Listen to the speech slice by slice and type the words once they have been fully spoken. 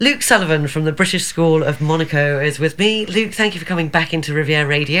Luke Sullivan from the British School of Monaco is with me. Luke, thank you for coming back into Riviera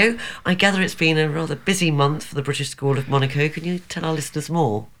Radio. I gather it's been a rather busy month for the British School of Monaco. Can you tell our listeners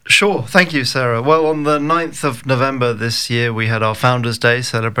more? Sure, thank you, Sarah. Well, on the 9th of November this year, we had our Founders' Day,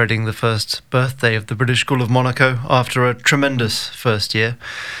 celebrating the first birthday of the British School of Monaco after a tremendous first year.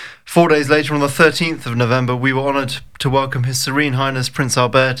 4 days later, on the 13th of November, we were honoured to welcome His Serene Highness Prince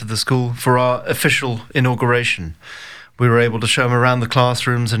Albert to the school for our official inauguration. We were able to show him around the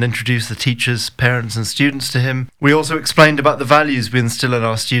classrooms and introduce the teachers, parents and students to him. We also explained about the values we instill in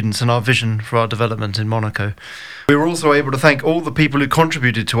our students and our vision for our development in Monaco. We were also able to thank all the people who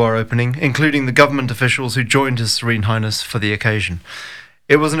contributed to our opening, including the government officials who joined His Serene Highness for the occasion.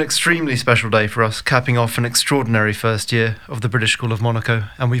 It was an extremely special day for us, capping off an extraordinary first year of the British School of Monaco,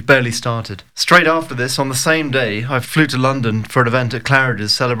 and we've barely started. Straight after this, on the same day, I flew to London for an event at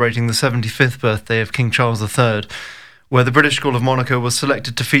Claridge's celebrating the 75th birthday of King Charles III, where the British School of Monaco was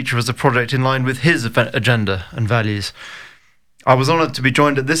selected to feature as a project in line with his agenda and values. I was honoured to be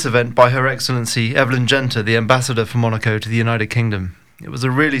joined at this event by Her Excellency Evelyn Genter, the Ambassador for Monaco to the United Kingdom. It was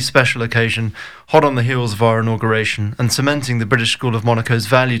a really special occasion, hot on the heels of our inauguration, and cementing the British School of Monaco's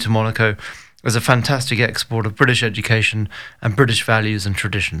value to Monaco as a fantastic export of British education and British values and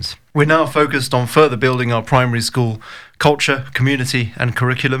traditions. We're now focused on further building our primary school culture, community and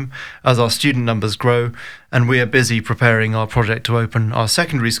curriculum as our student numbers grow, and we are busy preparing our project to open our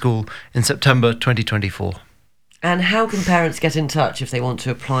secondary school in September 2024. And how can parents get in touch if they want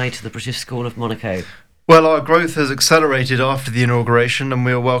to apply to the British School of Monaco? Well, our growth has accelerated after the inauguration, and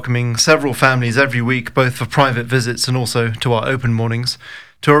we are welcoming several families every week, both for private visits and also to our open mornings.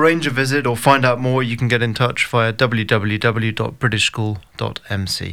 To arrange a visit or find out more, you can get in touch via www.britishschool.mc.